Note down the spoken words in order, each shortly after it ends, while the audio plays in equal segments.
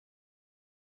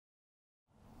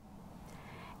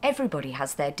Everybody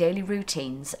has their daily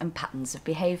routines and patterns of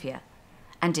behaviour,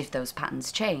 and if those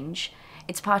patterns change,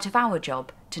 it's part of our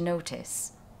job to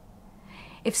notice.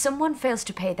 If someone fails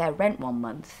to pay their rent one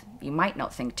month, you might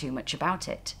not think too much about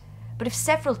it. But if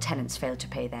several tenants fail to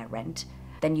pay their rent,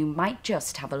 then you might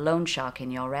just have a loan shark in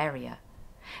your area.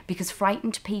 Because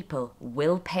frightened people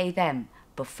will pay them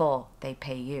before they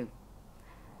pay you.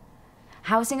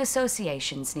 Housing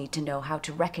associations need to know how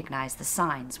to recognise the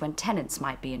signs when tenants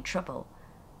might be in trouble.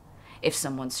 If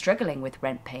someone's struggling with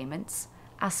rent payments,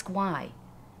 ask why.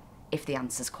 If the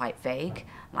answer's quite vague,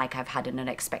 like I've had an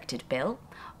unexpected bill,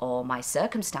 or my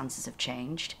circumstances have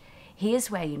changed,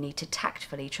 here's where you need to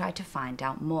tactfully try to find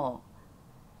out more.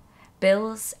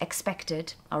 Bills,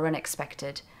 expected or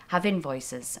unexpected, have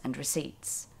invoices and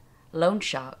receipts. Loan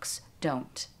sharks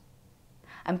don't.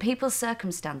 And people's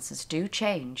circumstances do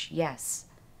change, yes,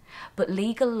 but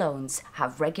legal loans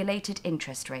have regulated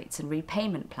interest rates and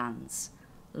repayment plans.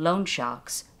 Loan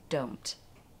sharks don't.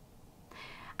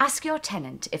 Ask your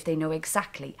tenant if they know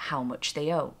exactly how much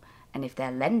they owe, and if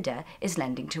their lender is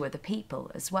lending to other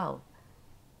people as well.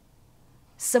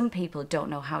 Some people don't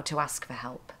know how to ask for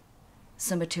help.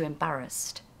 Some are too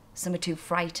embarrassed. Some are too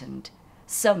frightened.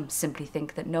 Some simply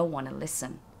think that no one will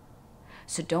listen.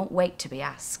 So don't wait to be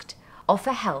asked.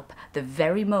 Offer help the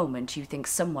very moment you think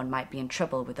someone might be in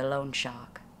trouble with a loan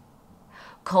shark.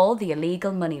 Call the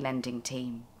illegal money lending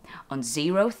team on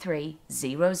 0300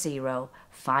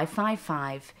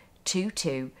 555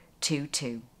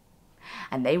 2222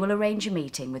 and they will arrange a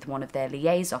meeting with one of their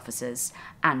liaison officers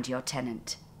and your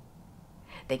tenant.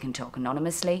 They can talk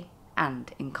anonymously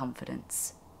and in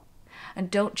confidence.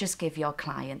 And don't just give your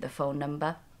client the phone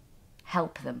number,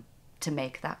 help them to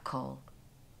make that call.